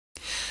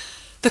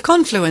The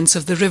confluence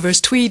of the rivers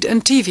Tweed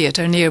and Teviot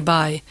are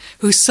nearby,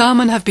 whose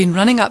salmon have been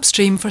running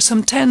upstream for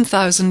some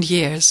 10,000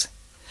 years.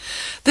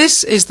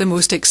 This is the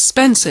most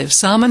expensive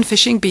salmon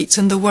fishing beach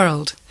in the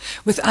world,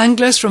 with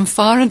anglers from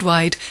far and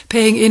wide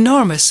paying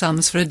enormous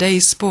sums for a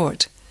day's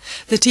sport.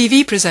 The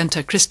TV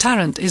presenter Chris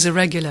Tarrant is a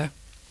regular.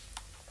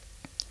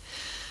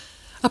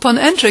 Upon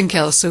entering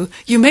Kelso,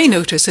 you may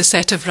notice a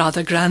set of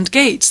rather grand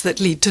gates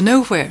that lead to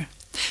nowhere,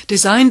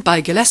 designed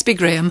by Gillespie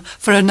Graham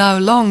for a now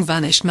long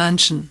vanished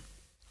mansion.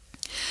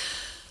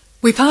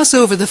 We pass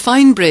over the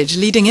fine bridge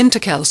leading into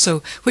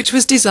Kelso, which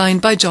was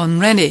designed by John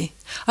Rennie,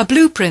 a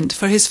blueprint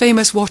for his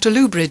famous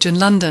Waterloo Bridge in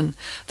London,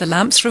 the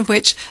lamps from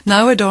which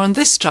now adorn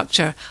this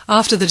structure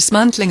after the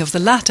dismantling of the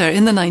latter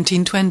in the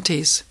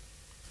 1920s.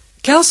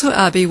 Kelso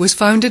Abbey was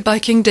founded by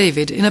King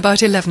David in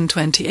about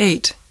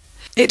 1128.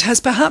 It has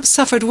perhaps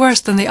suffered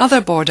worse than the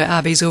other border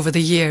abbeys over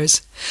the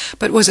years,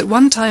 but was at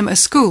one time a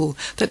school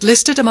that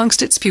listed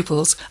amongst its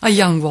pupils a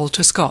young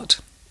Walter Scott.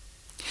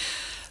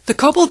 The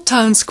cobbled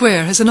town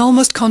square has an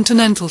almost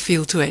continental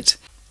feel to it.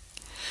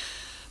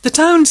 The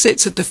town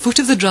sits at the foot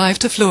of the drive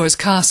to Flores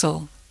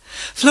Castle.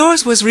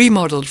 Flores was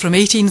remodelled from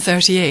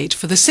 1838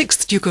 for the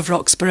 6th Duke of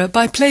Roxburgh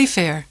by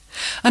Playfair,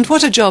 and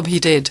what a job he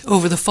did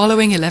over the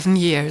following 11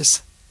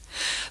 years.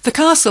 The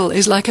castle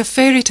is like a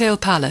fairy tale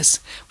palace,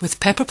 with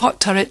pepper-pot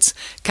turrets,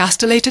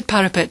 castellated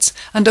parapets,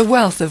 and a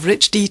wealth of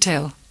rich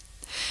detail.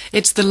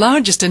 It's the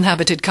largest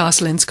inhabited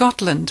castle in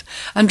Scotland,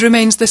 and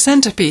remains the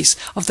centrepiece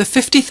of the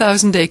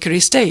 50,000-acre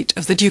estate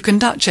of the Duke and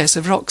Duchess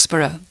of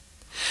Roxburgh.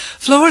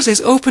 Flores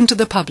is open to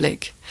the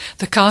public.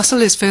 The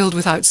castle is filled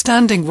with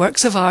outstanding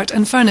works of art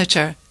and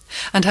furniture,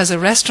 and has a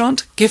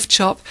restaurant, gift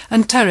shop,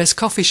 and terrace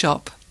coffee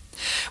shop.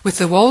 With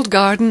the walled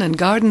garden and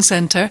garden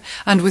centre,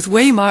 and with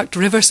waymarked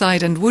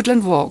riverside and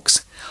woodland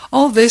walks,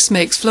 all this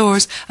makes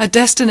Flores a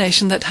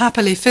destination that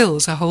happily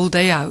fills a whole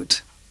day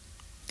out.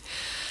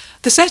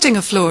 The setting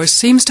of Flores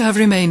seems to have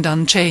remained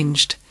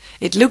unchanged.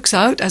 It looks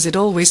out, as it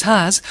always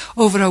has,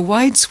 over a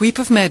wide sweep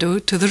of meadow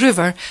to the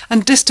river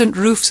and distant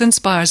roofs and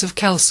spires of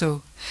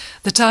Kelso,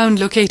 the town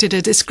located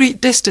a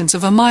discreet distance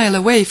of a mile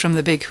away from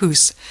the Big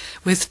House,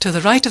 with, to the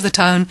right of the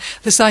town,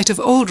 the site of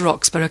Old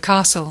Roxburgh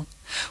Castle,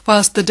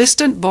 whilst the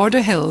distant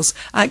border hills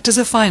act as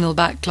a final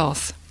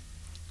backcloth.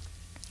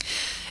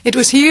 It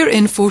was here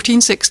in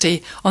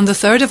 1460, on the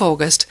 3rd of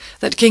August,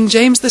 that King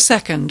James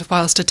II,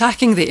 whilst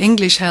attacking the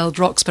English-held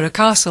Roxburgh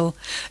Castle,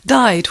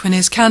 died when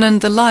his cannon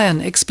the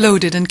Lion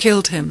exploded and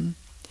killed him.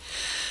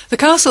 The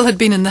castle had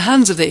been in the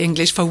hands of the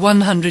English for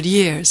 100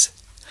 years.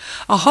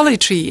 A holly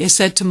tree is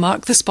said to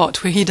mark the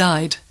spot where he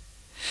died.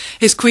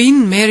 His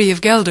queen, Mary of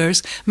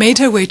Gelders, made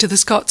her way to the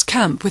Scots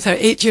camp with her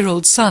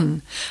 8-year-old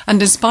son,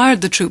 and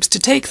inspired the troops to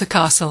take the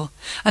castle,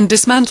 and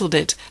dismantled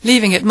it,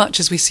 leaving it much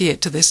as we see it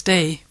to this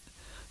day.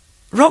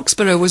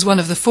 Roxburgh was one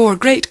of the 4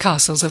 great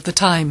castles of the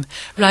time,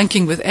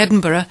 ranking with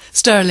Edinburgh,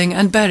 Stirling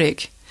and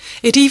Berwick.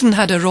 It even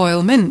had a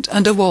royal mint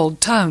and a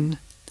walled town.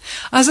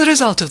 As a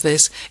result of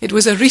this, it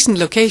was a recent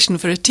location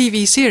for a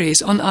TV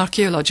series on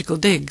archaeological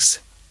digs.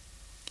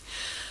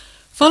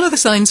 Follow the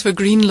signs for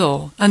Green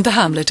Law and the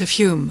hamlet of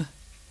Hume.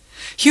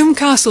 Hume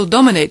Castle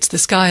dominates the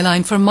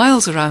skyline for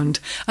miles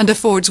around and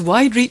affords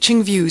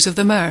wide-reaching views of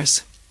the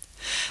Merse.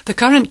 The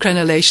current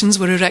crenellations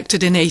were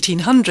erected in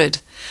 1800,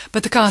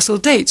 but the castle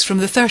dates from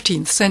the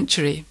 13th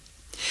century.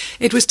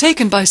 It was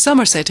taken by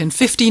Somerset in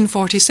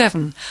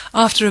 1547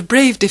 after a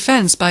brave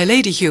defence by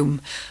Lady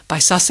Hume, by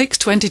Sussex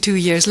 22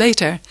 years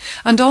later,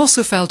 and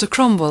also fell to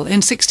Cromwell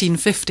in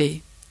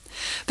 1650.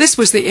 This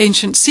was the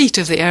ancient seat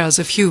of the Earls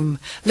of Hume,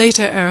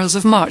 later Earls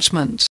of Marchmont.